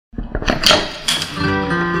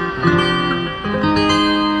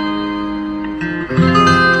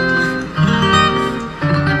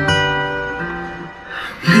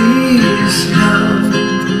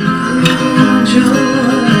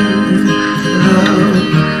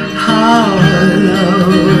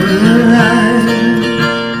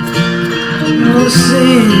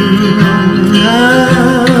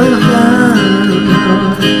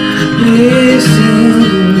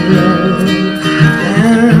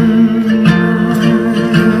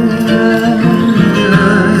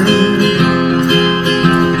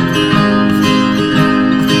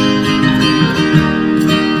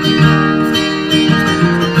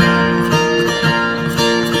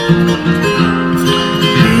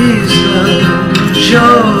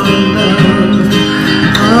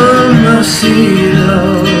seed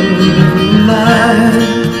of life.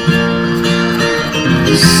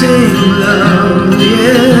 Sing love,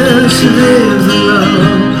 yes, live the love,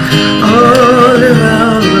 all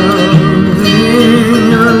around love in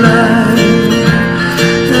your life.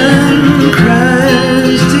 And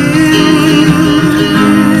Christ is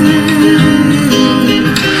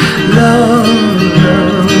love,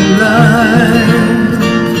 love, life.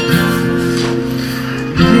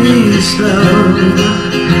 Peace, love,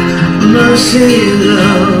 mercy,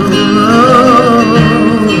 love, love,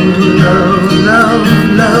 love,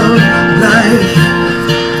 love, life.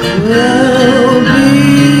 I'll be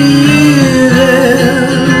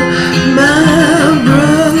there, my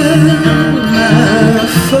brother, my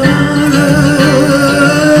father.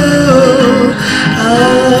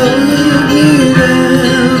 I'll be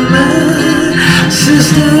there, my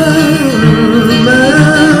sister, my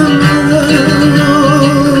mother.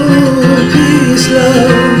 Peace,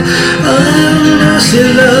 love, mercy,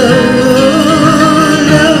 love.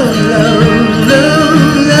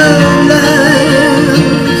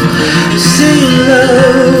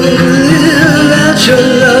 Your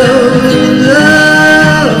love,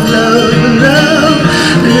 love, love, love,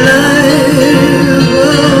 life,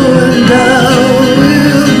 oh, and I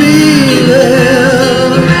will be there,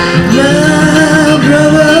 my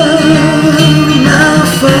brother, my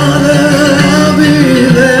father, I'll be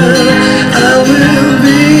there, I will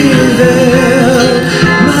be there,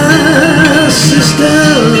 my sister,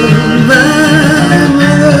 my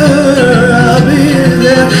mother, I'll be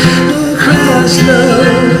there, Christ love.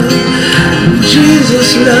 Jesus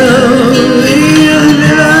love, He'll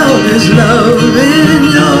live out His love in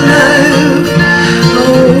your life.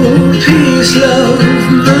 Oh, peace, love,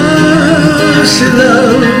 mercy,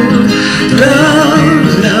 love, love,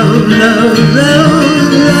 love, love, love,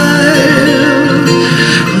 life.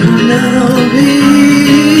 And I'll be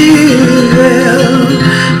there,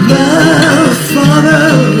 my Father,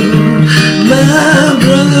 my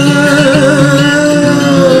brother.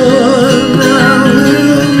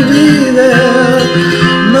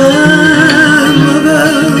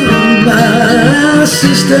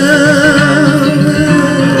 Sister,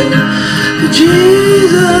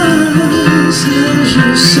 Jesus loves you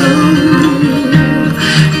so.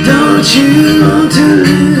 Don't you want to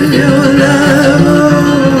live your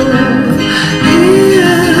life? He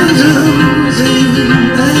has something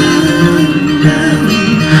down.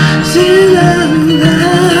 See love,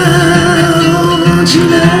 won't you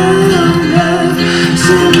love,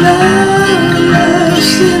 see love,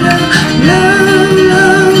 see love, love,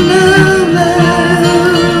 love, love, love,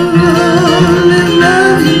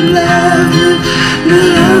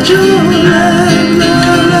 your love,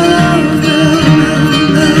 love, love,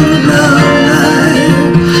 love, love, life.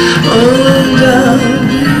 Oh, love,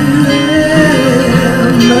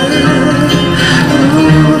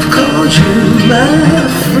 I've called you my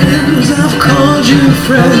friends, I've called you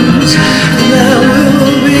friends, and I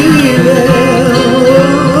will be there.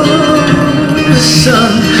 Oh,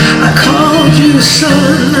 son, I called you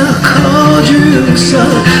son, I called you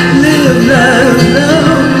son. Live life,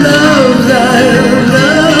 love, love, life.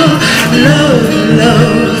 Love,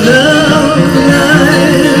 love, love,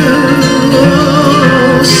 life.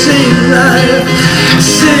 Oh, sing life,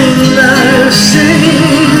 sing life,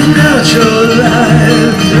 sing out your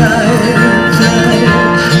life, life, life,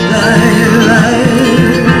 life, life.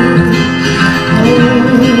 Oh,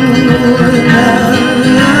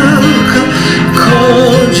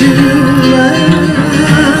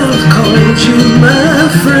 I've called you my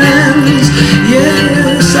friends.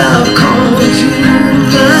 Yes, I've called you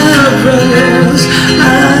my brothers.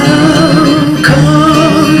 I've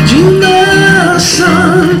called you my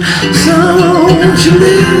son. So won't you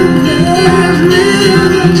live, live, live,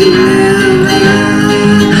 love,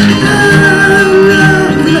 love,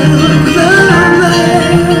 love, love,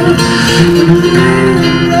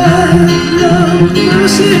 love, love,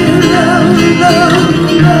 mercy, love, love,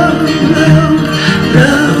 love,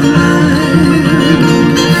 love, love,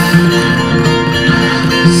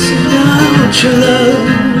 sing out your love,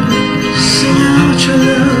 sing out your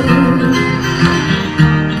love.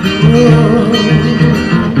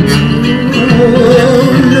 Oh,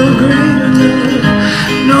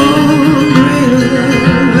 no greater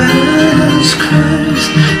love as Christ.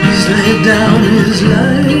 He's laid down His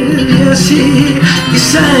life. Yes, He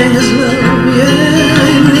sang His love. Yeah,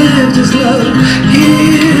 He lived His love. He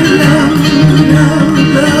loved, love,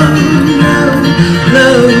 love, love,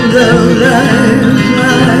 love, love, life,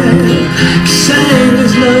 life. He sang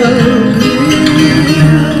His love.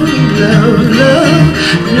 Love, love, love,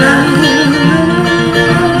 life.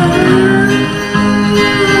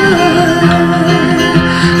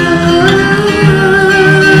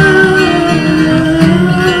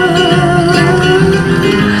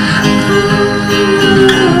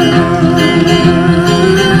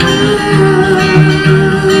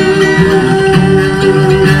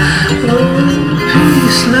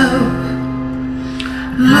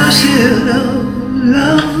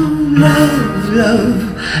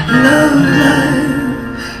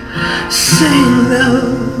 sing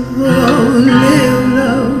love, oh, live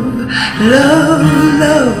love, love,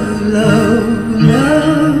 love, love,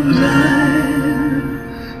 love life.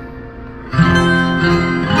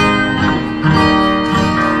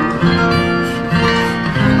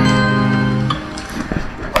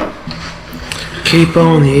 Keep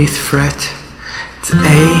on the 8th fret. It's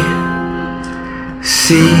A, C,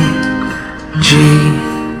 G,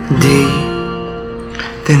 D.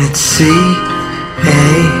 Then it's C,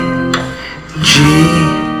 A, G,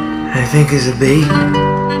 I think is a B.